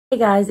Hey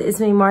guys, it's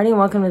me Marty and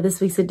welcome to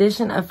this week's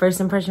edition of First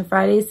Impression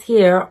Fridays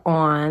here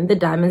on the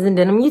Diamonds and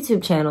Denim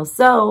YouTube channel.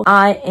 So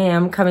I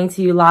am coming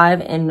to you live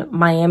in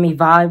Miami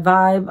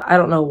vibe. I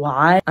don't know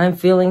why I'm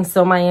feeling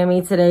so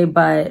Miami today,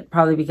 but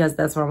probably because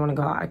that's where I want to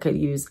go. I could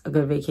use a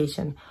good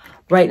vacation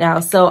right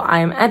now. So I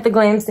am at the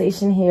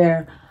glamstation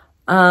here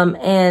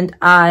and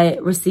I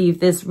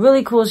received this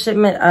really cool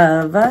shipment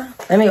of,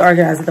 let me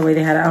organize it the way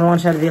they had it. I don't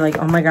want y'all to be like,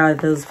 oh my God,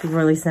 those people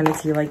really send it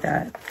to you like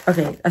that.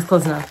 Okay, that's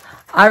close enough.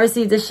 I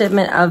received a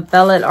shipment of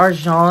Belle En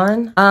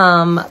Argent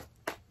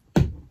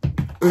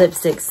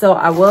lipsticks. So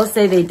I will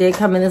say they did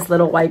come in this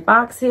little white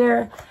box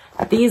here.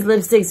 These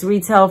lipsticks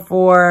retail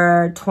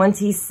for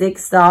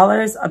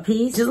 $26 a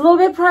piece, which is a little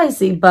bit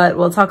pricey, but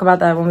we'll talk about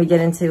that when we get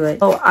into it.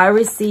 So I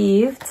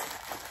received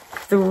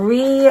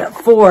three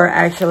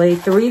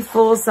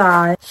full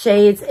size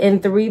shades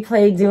in 3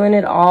 play doing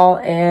it all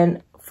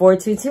and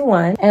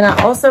 4221. And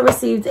I also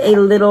received a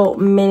little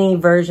mini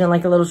version,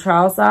 like a little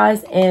trial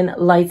size in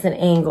lights and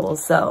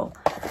angles. So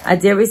I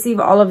did receive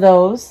all of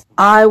those.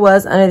 I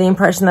was under the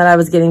impression that I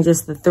was getting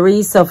just the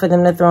 3. So for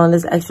them to throw in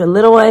this extra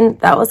little one,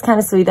 that was kind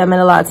of sweet. That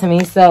meant a lot to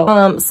me.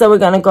 So, so we're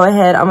going to go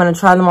ahead. I'm going to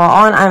try them all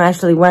on. I'm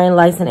actually wearing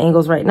lights and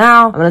angles right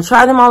now. I'm going to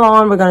try them all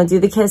on. We're going to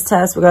do the kiss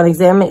test. We're going to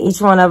examine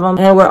each one of them.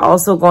 And we're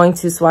also going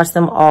to swatch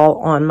them all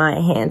on my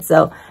hand.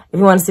 So if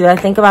you want to see what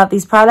I think about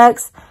these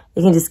products,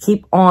 you can just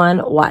keep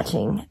on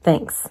watching.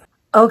 Thanks.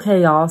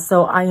 Okay, y'all.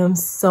 So I am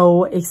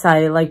so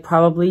excited, like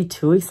probably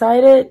too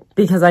excited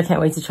because I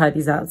can't wait to try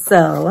these out.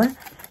 So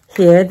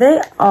here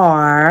they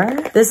are.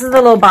 This is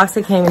the little box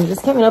that came in. It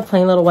just came in a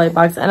plain little white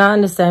box. And I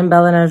understand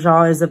Belle En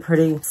Argent is a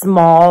pretty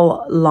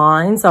small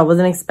line. So I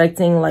wasn't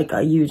expecting like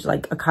a huge,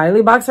 like a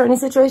Kylie box or any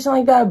situation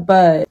like that.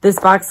 But this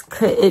box,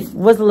 it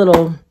was a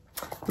little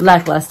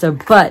lackluster.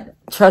 But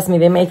trust me,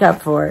 they make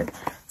up for it.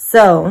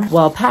 So,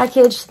 well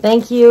packaged,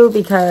 thank you,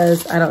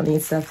 because I don't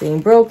need stuff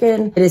being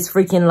broken. It is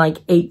freaking like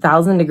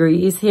 8,000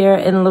 degrees here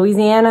in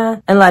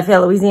Louisiana, in Lafayette,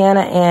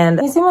 Louisiana,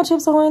 and you see my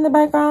chips away in the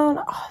background?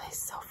 Oh, they're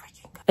so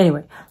freaking good.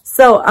 Anyway,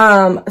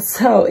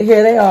 so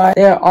here they are.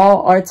 They're all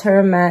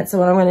Auteur matte. So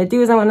what I'm going to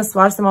do is I'm going to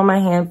swatch them on my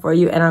hand for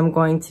you, and I'm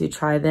going to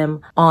try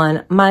them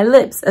on my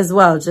lips as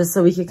well, just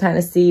so we can kind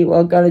of see.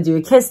 We're going to do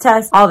a kiss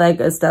test, all that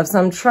good stuff. So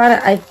I'm trying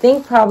to, I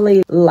think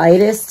probably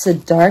lightest to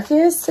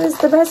darkest is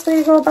the best way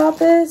to go about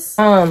this.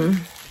 So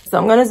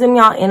I'm going to zoom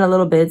y'all in a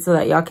little bit so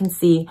that y'all can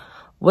see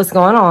what's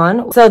going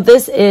on. So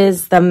this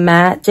is the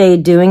matte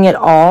shade Doing It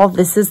All.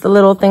 This is the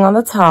little thing on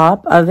the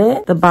top of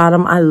it. The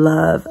bottom, I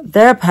love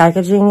their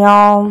packaging,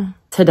 y'all,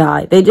 to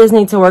die. They just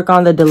need to work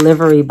on the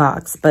delivery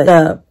box, but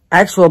the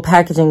actual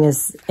packaging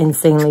is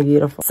insanely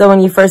beautiful. So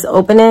when you first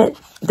open it,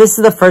 this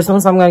is the first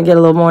one, so I'm going to get a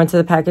little more into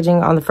the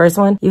packaging on the first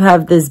one. You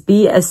have this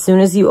B as soon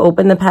as you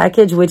open the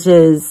package, which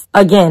is,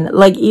 again,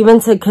 like even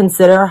to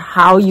consider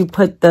how you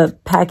put the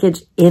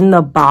package in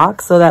the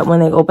box so that when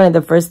they open it,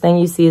 the first thing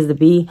you see is the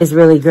B is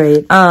really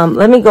great.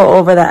 Let me go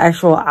over the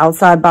actual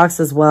outside box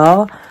as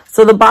well.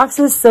 So the box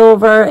is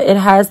silver. It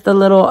has the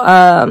little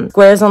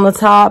squares on the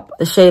top,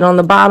 the shade on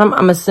the bottom.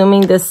 I'm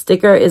assuming this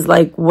sticker is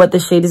like what the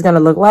shade is going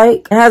to look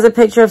like. It has a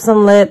picture of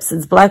some lips.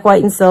 It's black,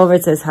 white, and silver.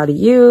 It says how to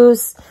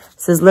use.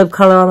 It says lip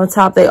color on the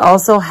top. They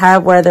also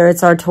have whether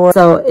it's Auteur.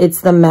 So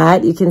it's the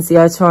matte. You can see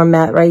Auteur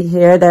matte right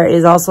here. There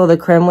is also the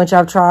Creme, which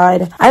I've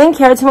tried. I didn't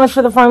care too much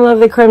for the formula of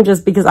the Creme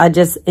just because I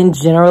just in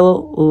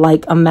general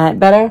like a matte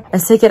better.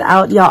 Let's take it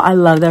out. Y'all, I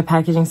love their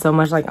packaging so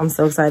much. Like I'm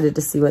so excited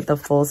to see what the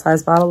full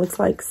size bottle looks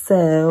like.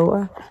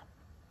 So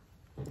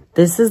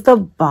this is the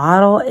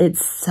bottle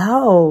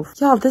itself.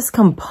 Y'all, this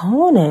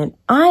component,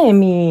 I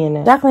mean,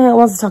 Jacyln Hill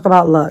wants to talk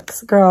about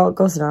luxe. Girl,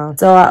 go sit down.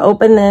 So I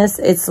open this.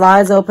 It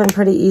slides open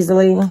pretty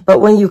easily. But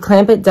when you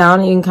clamp it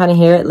down, you can kind of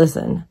hear it.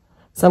 Listen.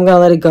 So I'm going to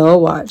let it go.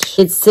 Watch.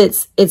 It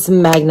sits. It's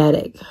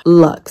magnetic.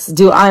 Luxe.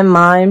 Do I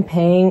mind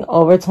paying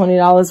over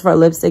 $20 for a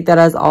lipstick that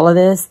has all of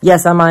this?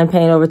 Yes, I mind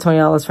paying over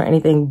 $20 for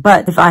anything.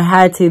 But if I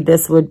had to,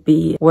 this would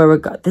be where we're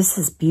going. This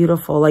is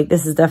beautiful. Like,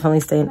 this is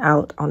definitely staying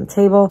out on the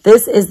table.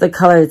 This is the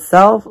color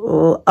itself.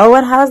 Oh,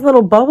 it has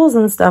little bubbles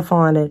and stuff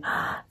on it.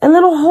 And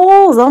little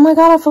holes. Oh my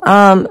God.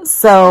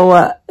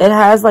 It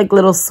has like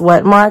little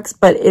sweat marks,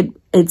 but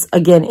it's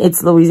again,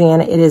 it's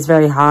Louisiana. It is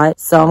very hot.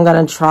 So I'm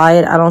going to try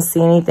it. I don't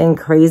see anything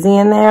crazy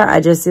in there.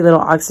 I just see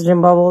little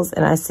oxygen bubbles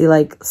and I see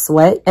like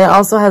sweat. And it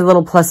also has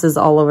little pluses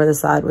all over the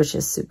side, which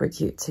is super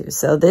cute too.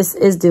 So this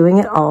is Doing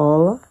It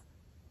All.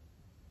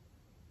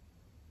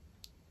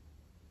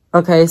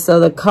 Okay, so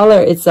the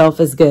color itself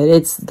is good.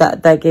 It's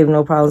that gave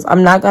no problems.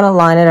 I'm not going to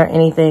line it or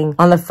anything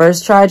on the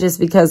first try just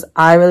because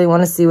I really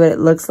want to see what it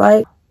looks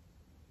like.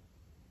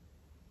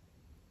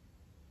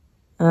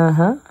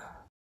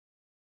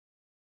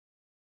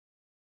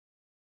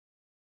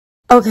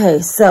 Okay,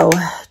 so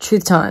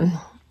truth time.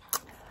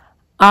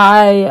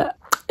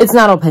 It's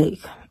not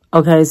opaque.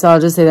 Okay, so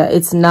I'll just say that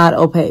it's not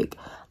opaque.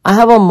 I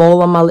have a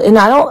mole on my lip, and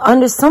I don't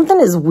understand.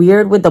 Something is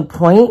weird with the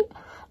point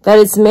that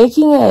it's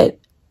making it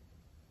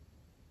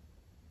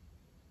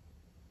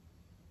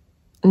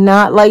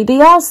not like, do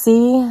y'all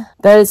see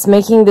that it's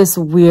making this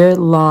weird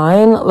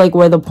line like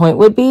where the point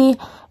would be?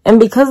 And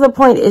because the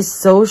point is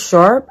so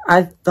sharp,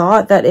 I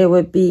thought that it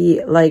would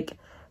be like,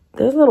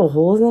 there's little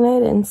holes in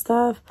it and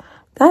stuff.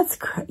 That's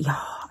crazy.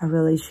 I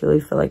really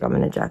truly feel like I'm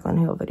in a Jacyln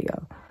Hill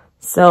video.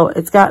 So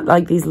it's got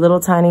like these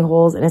little tiny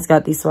holes and it's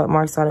got these sweat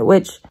marks on it,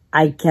 which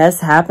I guess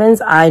happens.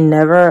 I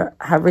never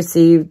have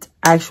received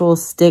actual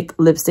stick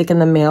lipstick in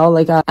the mail.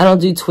 Like I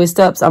don't do twist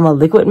ups. I'm a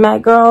liquid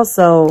matte girl.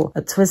 So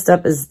a twist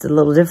up is a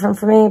little different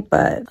for me.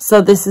 But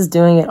so this is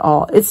doing it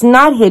all. It's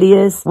not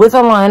hideous. With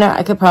a liner,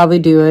 I could probably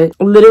do it.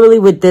 Literally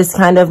with this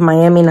kind of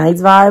Miami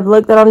Nights vibe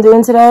look that I'm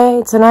doing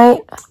tonight.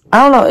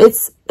 I don't know.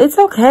 It's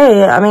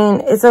okay. I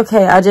mean, it's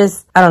okay. I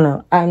don't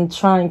know. I'm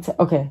trying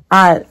to, okay.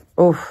 I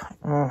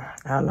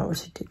don't know what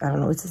to do. I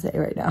don't know what to say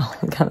right now.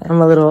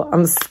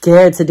 I'm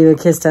scared to do a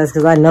kiss test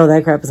because I know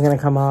that crap is going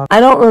to come off. I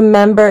don't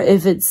remember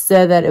if it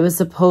said that it was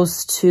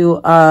supposed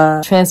to,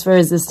 transfer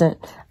resistant.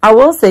 I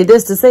will say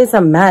this, to say it's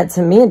a matte,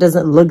 to me, it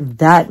doesn't look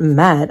that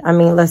matte. I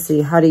mean, let's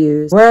see, how to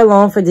use. Wear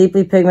alone for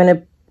deeply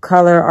pigmented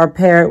color or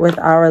pair it with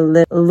our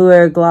lip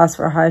allure gloss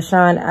for high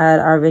shine. Add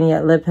our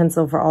vignette lip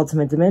pencil for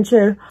ultimate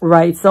dimension.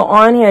 Right, so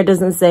on here it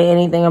doesn't say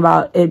anything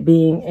about it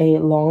being a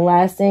long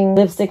lasting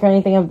lipstick or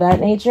anything of that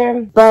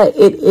nature, but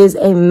it is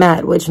a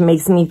matte, which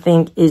makes me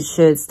think it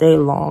should stay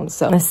long.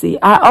 So let's see.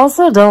 I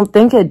also don't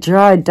think it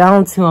dried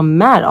down to a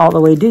matte all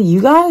the way. Do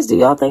you guys? Do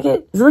y'all think does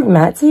it look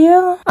matte to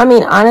you? I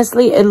mean,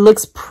 honestly, it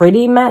looks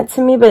pretty matte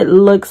to me, but it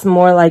looks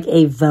more like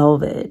a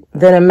velvet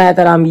than a matte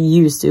that I'm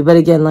used to. But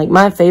again, like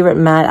my favorite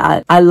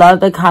matte, I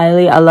love the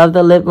Kylie. I love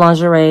the Lip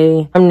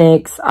Lingerie from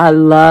NYX. I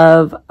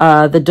love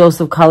the Dose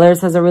of Colors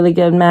has a really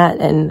good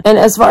matte. And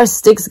as far as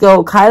sticks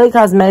go, Kylie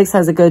Cosmetics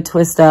has a good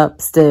twist up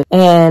stick.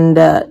 And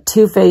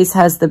Too Faced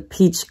has the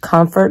Peach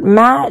Comfort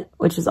matte,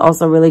 which is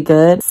also really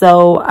good.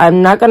 So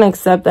I'm not going to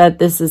accept that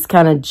this is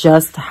kind of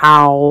just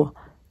how,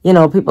 you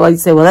know, people like to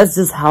say, well, that's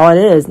just how it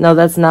is. No,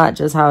 that's not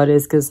just how it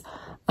is, because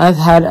I've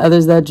had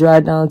others that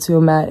dried down to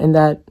a matte and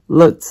that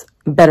looked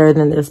better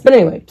than this. But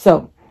anyway,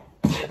 so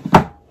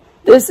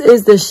this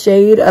is the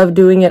shade of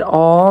Doing It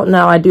All.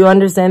 Now, I do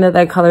understand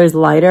that color is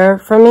lighter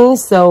for me,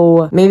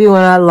 so maybe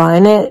when I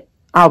line it,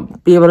 I'll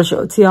be able to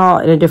show it to y'all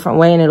in a different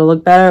way and it'll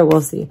look better.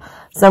 We'll see.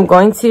 So I'm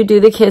going to do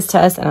the kiss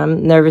test, and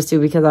I'm nervous too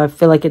because I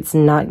feel like it's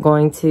not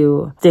going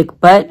to stick,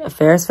 but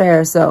fair is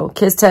fair. So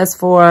kiss test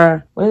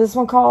for, what is this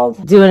one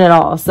called? Doing It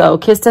All. So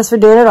kiss test for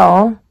Doing It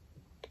All.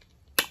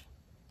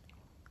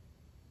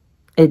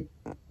 It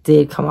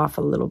did come off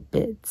a little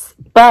bit,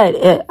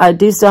 but I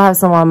do still have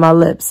some on my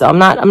lips. So I'm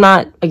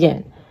not,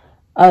 again,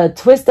 a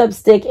twist up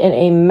stick and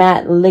a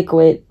matte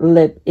liquid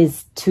lip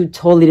is two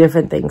totally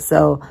different things.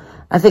 So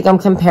I think I'm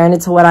comparing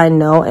it to what I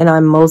know, and I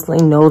mostly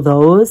know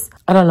those.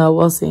 I don't know.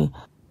 We'll see.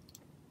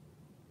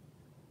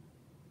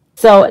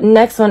 So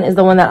next one is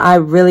the one that I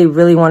really,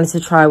 really wanted to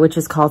try, which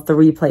is called the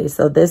Replay.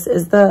 So this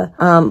is the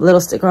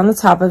little sticker on the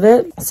top of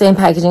it. Same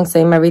packaging,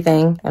 same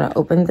everything. I'm gonna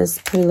open this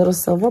pretty little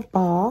silver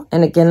ball.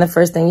 And again, the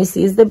first thing you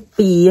see is the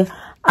B.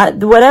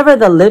 Whatever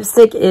the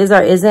lipstick is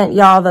or isn't,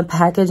 y'all, the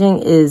packaging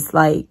is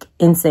like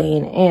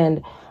insane.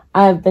 And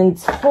I've been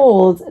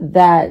told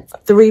that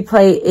the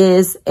Replay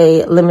is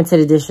a limited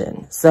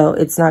edition, so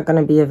it's not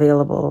going to be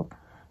available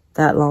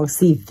that long.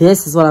 See,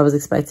 this is what I was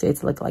expecting it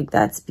to look like.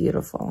 That's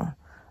beautiful.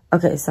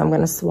 Okay, so I'm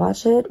going to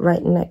swatch it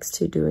right next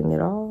to Doing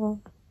It All.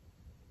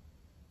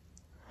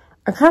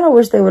 I kind of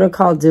wish they would have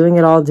called Doing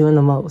It All Doing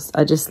the Most.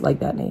 I just like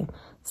that name.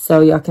 So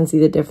y'all can see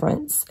the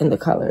difference in the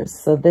colors.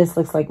 So this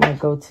looks like my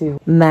go-to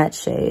matte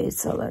shade.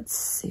 So let's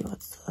see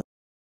what's the...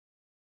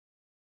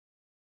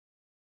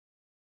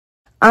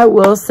 I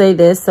will say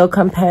this, so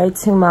compared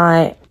to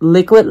my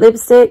liquid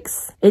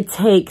lipsticks, it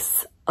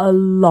takes a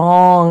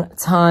long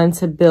time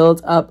to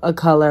build up a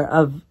color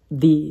of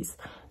these.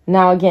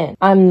 Now again,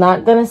 I'm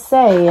not gonna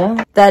say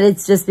that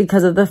it's just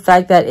because of the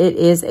fact that it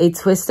is a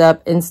twist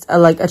up,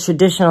 like a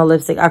traditional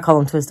lipstick. I call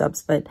them twist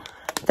ups, but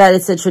that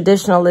it's a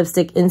traditional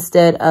lipstick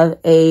instead of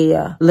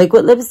a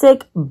liquid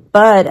lipstick.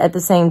 But at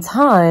the same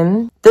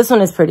time, this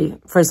one is pretty.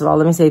 First of all,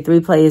 let me say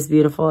 3Play is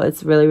beautiful.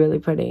 It's really, really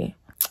pretty.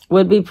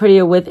 Would be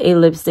prettier with a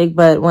lipstick,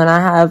 but when I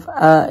have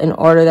an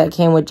order that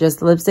came with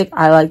just lipstick,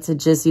 I like to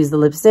just use the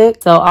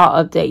lipstick. So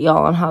I'll update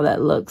y'all on how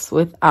that looks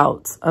with a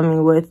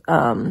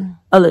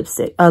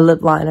lipstick, a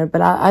lip liner.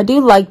 But I do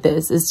like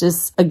this. It's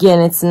just, again,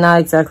 it's not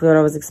exactly what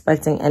I was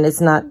expecting, and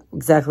it's not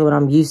exactly what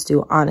I'm used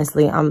to,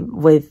 honestly.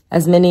 I'm with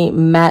as many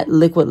matte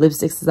liquid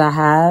lipsticks as I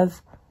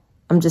have.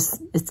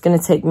 It's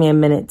gonna take me a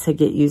minute to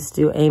get used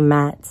to a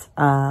matte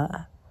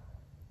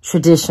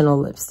traditional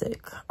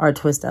lipstick or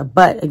twist up.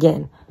 But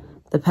again,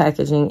 the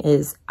packaging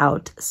is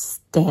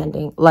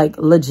outstanding. Like,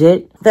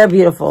 legit, they're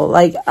beautiful.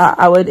 Like,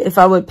 if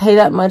I would pay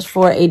that much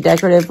for a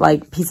decorative,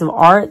 like, piece of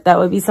art that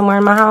would be somewhere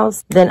in my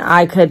house, then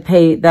I could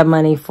pay that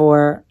money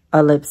for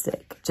a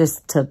lipstick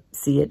just to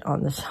see it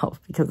on the shelf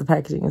because the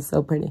packaging is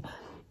so pretty.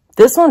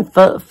 This one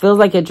feels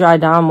like it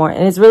dried down more,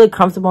 and it's really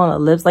comfortable on the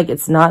lips. Like,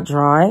 it's not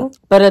drying,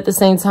 but at the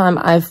same time,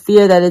 I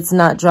fear that it's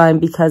not drying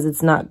because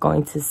it's not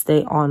going to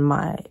stay on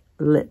my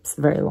lips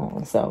very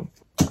long. So,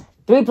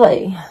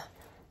 3Play.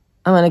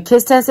 I'm going to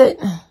kiss test it.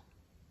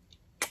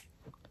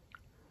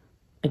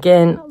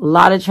 Again, a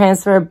lot of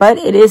transfer, but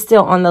it is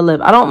still on the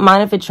lip. I don't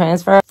mind if it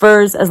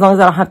transfers as long as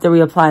I don't have to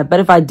reapply it. But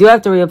if I do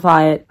have to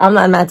reapply it, I'm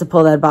not mad to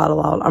pull that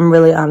bottle out. I'm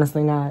really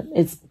honestly not.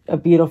 It's a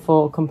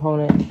beautiful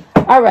component.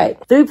 All right,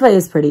 3-play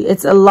is pretty.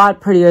 It's a lot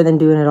prettier than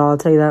doing it all, I'll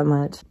tell you that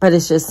much. But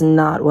it's just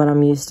not what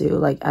I'm used to,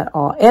 like, at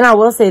all. And I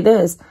will say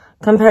this,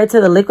 compared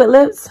to the liquid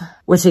lips,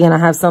 which again, I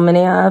have so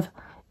many of,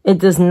 it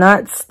does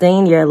not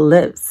stain your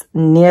lips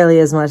nearly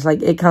as much.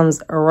 Like, it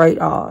comes right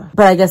off.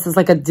 But I guess it's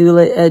like a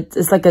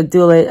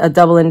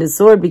double-ended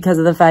sword because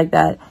of the fact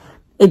that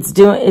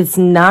it's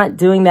not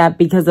doing that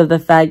because of the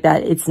fact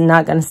that it's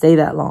not going to stay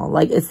that long.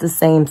 Like, it's the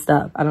same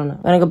stuff. I don't know.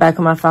 I'm going to go back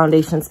with my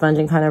foundation sponge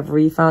and kind of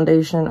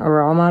re-foundation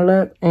around my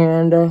lip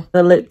and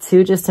the lip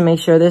too, just to make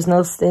sure there's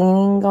no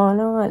staining going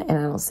on. And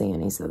I don't see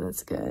any, so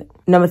that's good.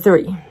 Number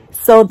 3.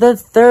 So the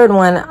third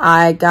one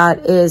I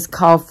got is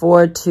called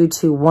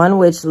 4221,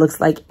 which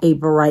looks like a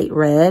bright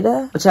red,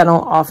 which I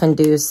don't often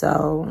do.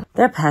 So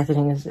their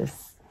packaging is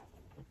just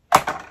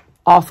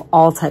off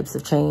all types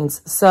of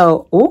chains.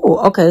 So, ooh,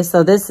 okay.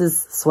 So this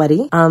is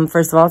sweaty.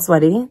 First of all,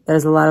 sweaty.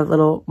 There's a lot of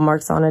little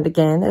marks on it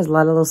again. There's a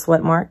lot of little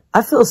sweat marks.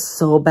 I feel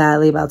so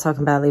badly about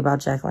talking badly about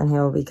Jacyln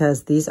Hill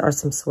because these are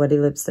some sweaty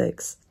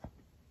lipsticks.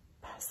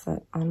 Pass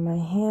that on my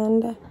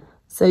hand.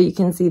 So you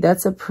can see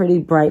that's a pretty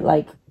bright,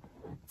 like,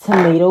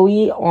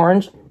 tomato-y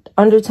orange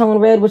undertone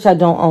red, which I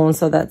don't own,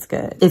 so that's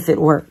good. If it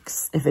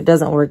works. If it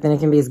doesn't work, then it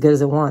can be as good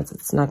as it wants.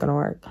 It's not gonna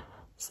work.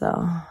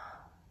 So,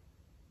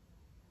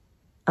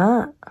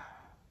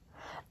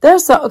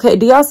 there's so, okay,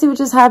 do y'all see what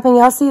just happened?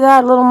 Y'all see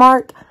that little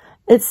mark?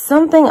 It's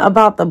something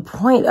about the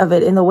point of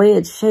it and the way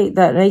it's shaped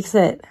that makes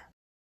it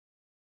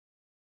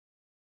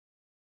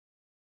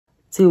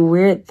do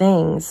weird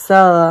things.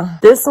 So,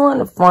 this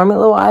one,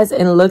 formula-wise,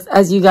 and looks,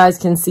 as you guys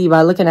can see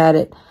by looking at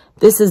it,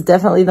 this is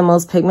definitely the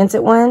most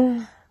pigmented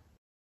one.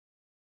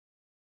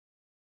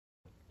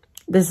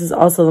 This is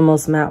also the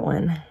most matte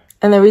one.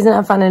 And the reason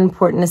I find it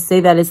important to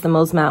say that it's the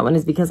most matte one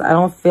is because I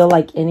don't feel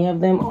like any of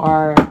them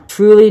are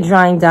truly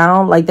drying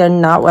down. Like, they're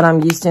not what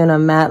I'm used to in a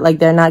matte. Like,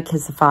 they're not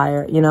Kiss of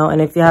Fire, you know?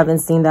 And if you haven't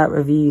seen that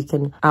review,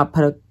 I'll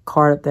put a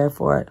card up there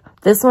for it.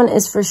 This one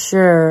is for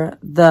sure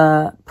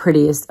the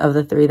prettiest of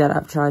the 3 that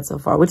I've tried so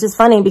far, which is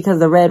funny because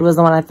the red was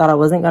the one I thought I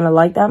wasn't going to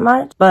like that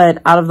much.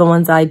 But out of the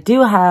ones I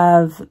do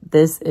have,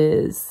 this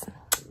is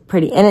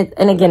pretty. And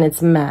again,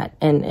 it's matte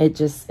and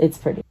it's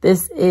pretty.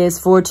 This is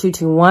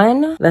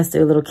 4221. Let's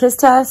do a little kiss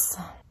test.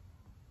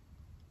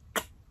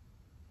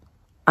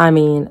 I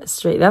mean,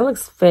 straight, that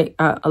looks fake.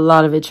 A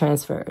lot of it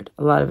transferred.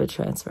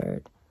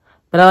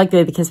 But I like the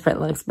way the kiss print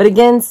looks. But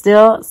again,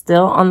 still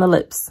on the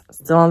lips.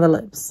 Still on the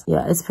lips.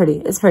 Yeah, it's pretty.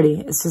 It's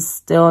pretty. It's just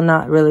still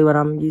not really what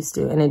I'm used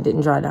to. And it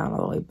didn't dry down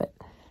all the way. But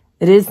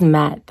it is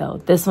matte, though.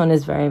 This one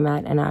is very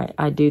matte. And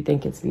I do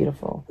think it's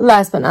beautiful.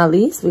 Last but not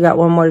least, we got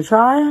one more to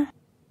try.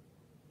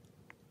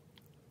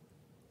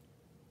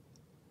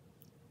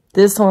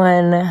 This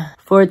one,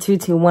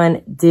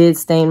 4221, did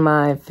stain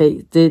my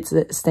face, did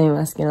stain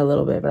my skin a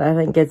little bit, but I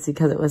think it's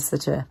because it was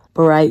such a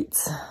bright,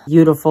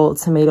 beautiful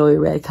tomatoey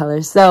red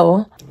color.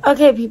 So,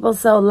 okay, people,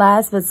 so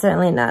last but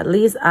certainly not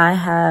least, I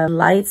have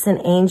Lights and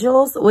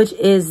Angels, which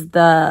is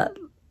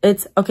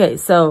okay,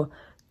 so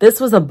this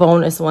was a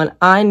bonus one.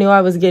 I knew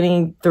I was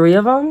getting 3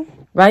 of them,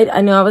 right?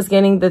 I knew I was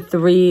getting the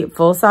 3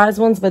 full-size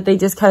ones, but they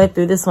just kind of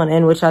threw this one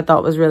in, which I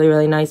thought was really,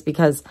 really nice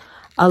because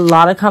a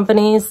lot of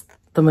companies,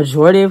 the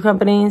majority of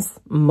companies,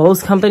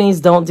 most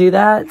companies don't do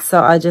that. So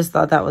I just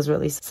thought that was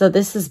really, so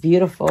this is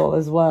beautiful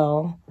as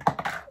well.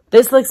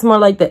 This looks more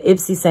like the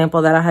Ipsy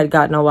sample that I had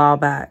gotten a while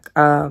back,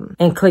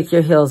 and Click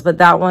Your Heels. But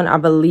that one, I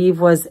believe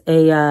was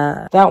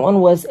a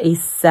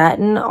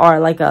satin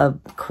or like a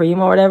cream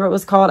or whatever it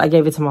was called. I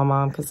gave it to my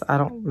mom because I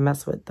don't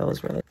mess with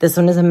those really. This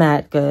one is a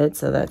matte, good,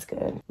 so that's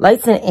good.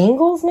 Lights and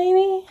Angles,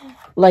 maybe?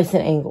 Lights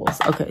and Angles.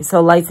 Okay,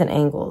 so Lights and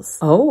Angles.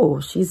 Oh,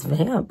 she's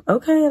vamp.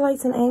 Okay,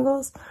 Lights and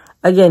Angles.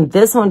 Again,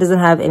 this one doesn't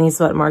have any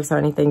sweat marks or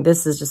anything.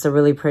 This is just a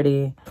really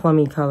pretty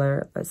plummy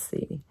color. Let's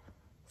see.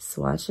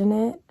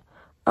 Swatching it.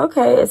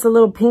 Okay, it's a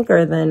little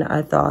pinker than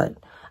I thought.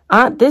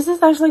 This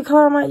is actually a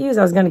color I might use.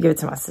 I was going to give it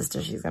to my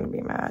sister. She's going to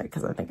be mad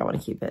because I think I want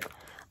to keep it.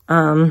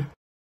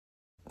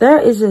 There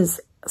is just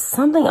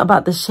something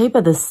about the shape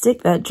of the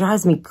stick that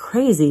drives me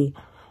crazy.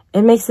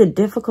 It makes it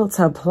difficult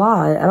to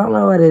apply. I don't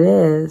know what it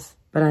is,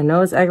 but I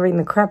know it's aggravating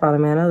the crap out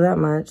of me. I know that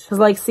much. Because,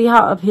 like, see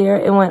how up here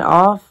it went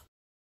off?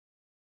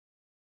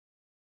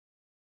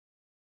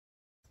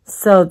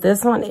 So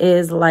this one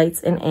is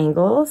Lights and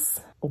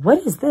Angles.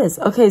 What is this?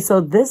 Okay, so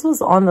this was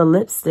on the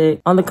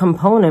lipstick, on the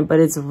component, but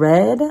it's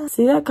red.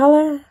 See that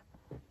color?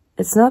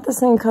 It's not the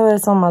same color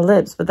it's on my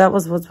lips, but that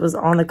was what was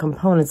on the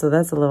component, so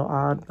that's a little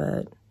odd,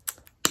 but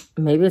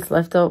maybe it's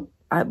left out.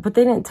 But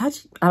they didn't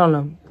touch, I don't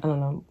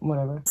know,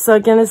 whatever. So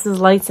again, this is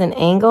Lights and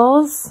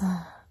Angles.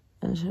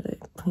 I should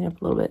clean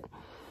up a little bit.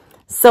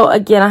 So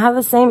again, I have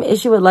the same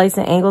issue with Lights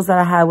and Angles that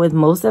I had with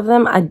most of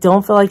them. I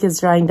don't feel like it's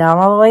drying down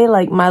all the way.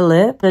 Like, my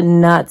lip should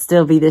not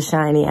still be this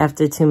shiny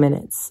after 2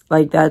 minutes.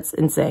 Like, that's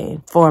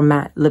insane for a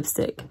matte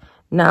lipstick.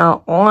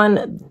 Now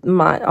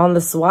on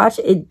the swatch,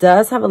 it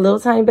does have a little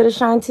tiny bit of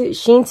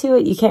sheen to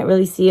it. You can't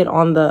really see it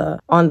on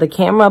the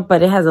camera,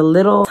 but it has a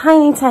little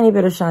tiny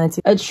bit of shine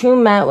to it. A true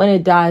matte, when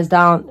it dries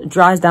down,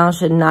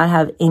 should not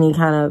have any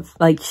kind of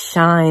like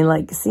shine.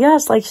 Like, see how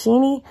it's like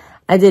sheeny?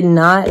 I did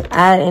not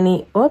add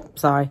any, I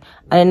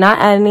did not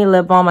add any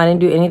lip balm. I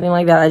didn't do anything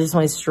like that. I just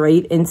went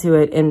straight into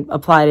it and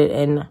applied it.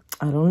 And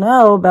I don't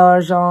know, Belle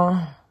En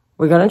Argent.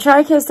 We're gonna try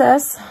a kiss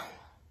test.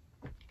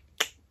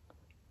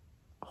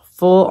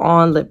 Full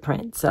on lip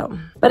print. So,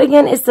 but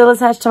again, it's still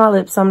attached to my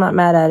lips, so I'm not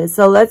mad at it.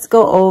 So let's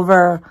go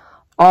over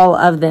all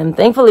of them.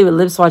 Thankfully, with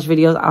lip swatch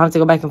videos, I don't have to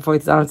go back and forth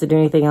because I don't have to do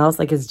anything else.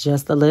 Like, it's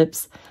just the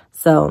lips.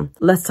 So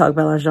let's talk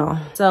Belle En Argent.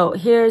 So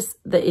here's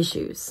the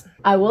issues.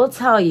 I will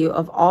tell you,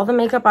 of all the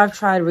makeup I've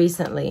tried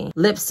recently,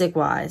 lipstick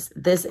wise,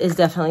 this is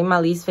definitely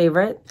my least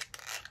favorite.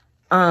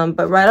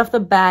 But right off the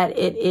bat,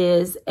 it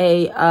is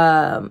a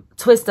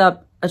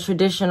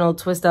traditional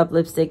twist up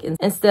lipstick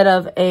instead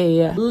of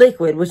a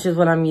liquid, which is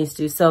what I'm used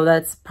to. So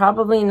that's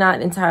probably not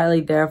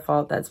entirely their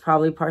fault. That's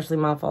probably partially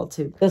my fault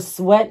too. The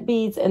sweat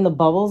beads and the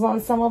bubbles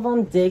on some of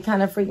them did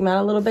kind of freak me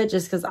out a little bit,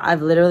 just because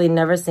I've literally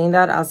never seen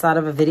that outside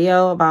of a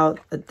video about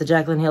the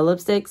Jacyln Hill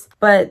lipsticks.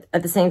 But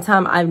at the same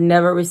time, I've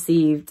never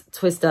received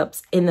twist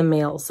ups in the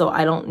mail, so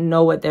I don't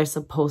know what they're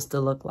supposed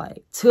to look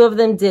like. 2 of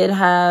them did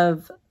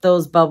have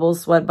those bubbles,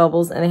 sweat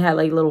bubbles, and they had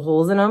like little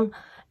holes in them.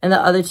 And the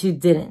other 2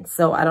 didn't.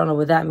 So I don't know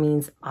what that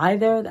means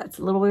either. That's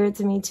a little weird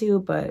to me too,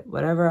 but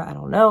whatever, I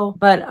don't know.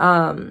 But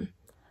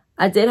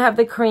I did have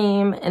the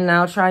cream, and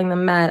now trying the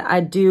matte. I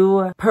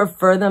do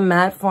prefer the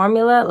matte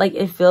formula. Like,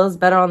 it feels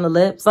better on the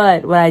lips.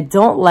 But what I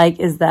don't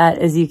like is that,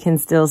 as you can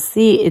still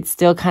see, it's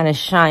still kind of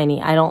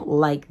shiny. I don't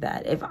like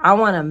that. If I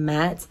want a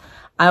matte,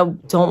 I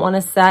don't want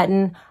a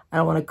satin. I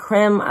don't want a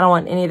creme. I don't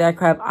want any of that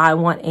crap. I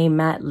want a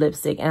matte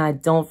lipstick, and I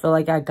don't feel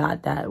like I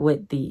got that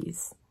with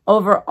these.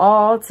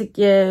 Overall, to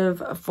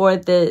give for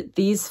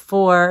these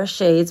 4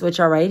 shades, which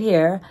are right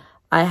here,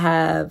 I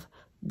have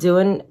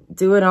Doing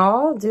It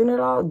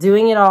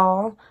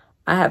All.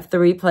 I have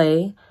 3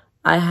 Play.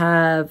 I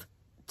have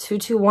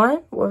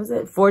 221. What was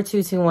it?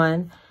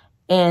 4221,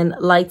 and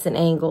Lights and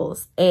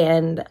Angles.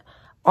 And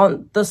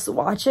on the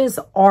swatches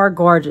are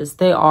gorgeous.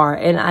 They are.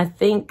 And I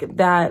think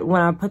that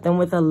when I put them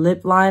with a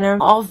lip liner,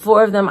 all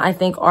 4 of them I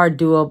think are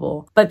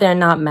doable, but they're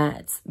not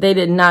mattes. They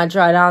did not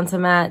dry down to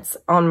mattes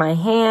on my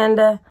hand.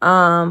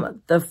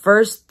 The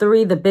first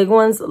 3, the big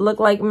ones, look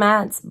like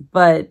mattes,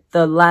 but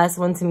the last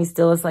one to me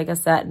still looks like a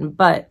satin.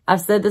 But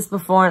I've said this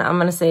before, and I'm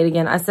going to say it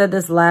again. I said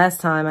this last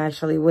time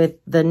actually with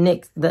the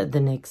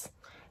NYX.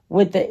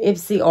 With the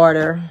ipsy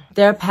order,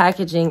 their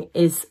packaging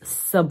is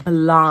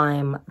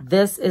sublime.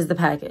 This is the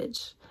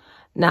package.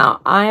 Now,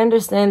 I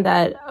understand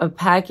that a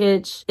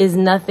package is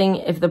nothing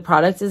if the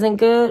product isn't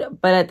good,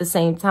 but at the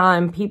same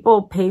time,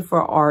 people pay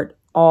for art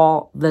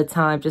all the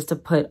time just to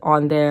put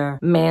on their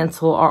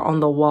mantle or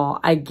on the wall.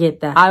 I get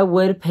that. I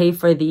would pay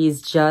for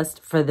these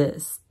just for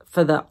this,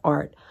 for the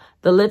art.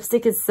 The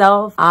lipstick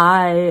itself,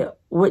 I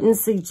wouldn't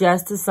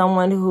suggest to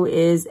someone who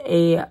is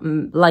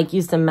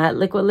used to matte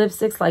liquid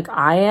lipsticks like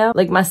I am.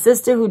 Like my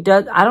sister who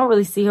does, I don't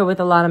really see her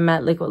with a lot of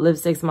matte liquid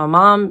lipsticks. My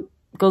mom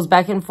goes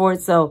back and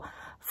forth. So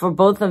for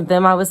both of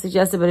them, I would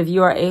suggest it. But if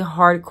you are a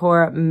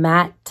hardcore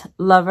matte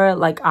lover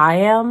like I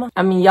am,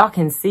 I mean, y'all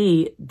can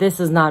see this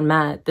is not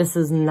matte. This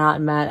is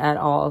not matte at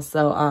all.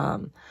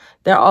 So,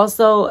 they're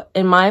also,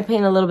 in my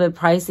opinion, a little bit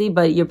pricey,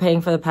 but you're paying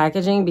for the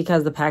packaging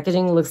because the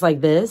packaging looks like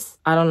this.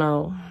 I don't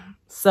know.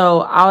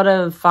 So out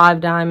of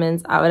 5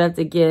 diamonds, I would have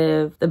to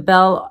give the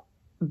Belle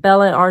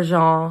En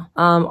Argent,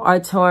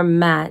 Auteur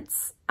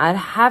mattes. I'd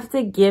have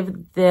to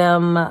give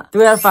them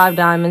 3 out of 5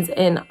 diamonds.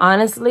 And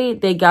honestly,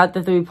 they got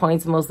the 3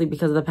 points mostly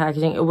because of the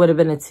packaging. It would have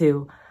been a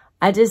 2.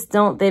 I just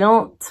don't,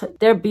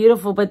 they're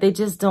beautiful, but they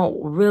just don't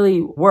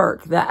really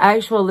work. The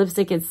actual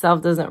lipstick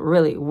itself doesn't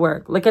really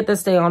work. Look at the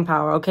stay on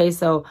power, okay?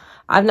 So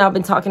I've now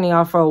been talking to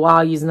y'all for a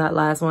while using that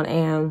last one,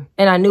 and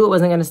I knew it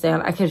wasn't gonna stay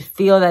on. I could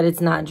feel that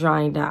it's not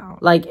drying down.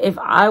 Like if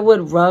I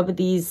would rub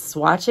these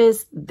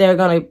swatches, they're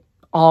gonna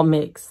all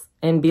mix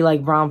and be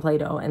like brown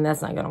Play-Doh, and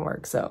that's not gonna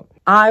work. So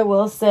I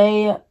will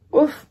say,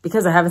 oof,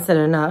 because I haven't said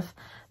it enough,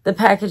 the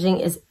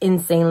packaging is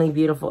insanely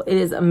beautiful. It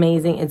is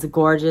amazing. It's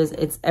gorgeous.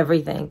 It's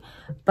everything.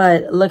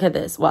 But look at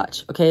this.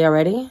 Watch. Okay, y'all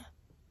ready?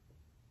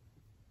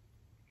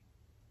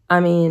 I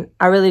mean,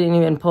 I really didn't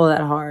even pull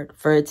that hard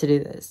for it to do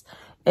this.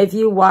 If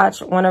you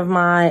watch one of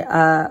my,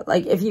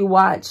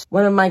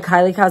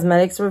 Kylie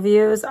Cosmetics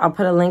reviews, I'll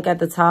put a link at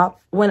the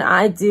top. When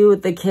I do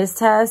the kiss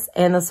test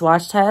and the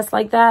swatch test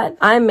like that,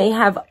 I may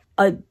have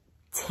a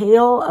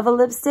tail of a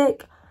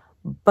lipstick,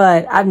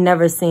 but I've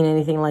never seen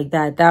anything like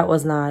that. That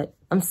was not...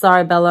 I'm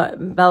sorry, Belle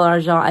En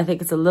Argent. I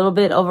think it's a little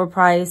bit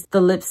overpriced. The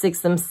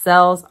lipsticks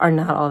themselves are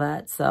not all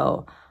that.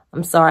 So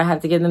I'm sorry. I have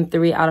to give them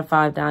 3 out of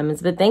 5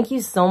 diamonds. But thank you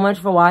so much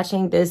for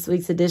watching this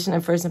week's edition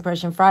of First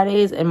Impression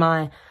Fridays in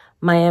my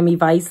Miami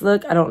Vice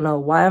look. I don't know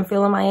why I'm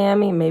feeling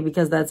Miami. Maybe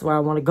because that's where I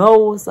want to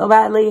go so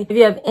badly. If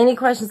you have any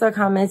questions or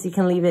comments, you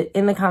can leave it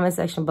in the comment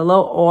section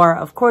below. Or,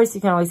 of course,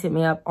 you can always hit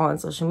me up on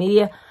social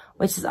media.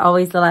 which is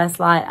always the last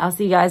slide. I'll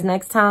see you guys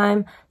next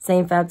time.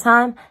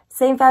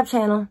 Same fab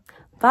channel.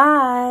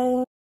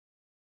 Bye.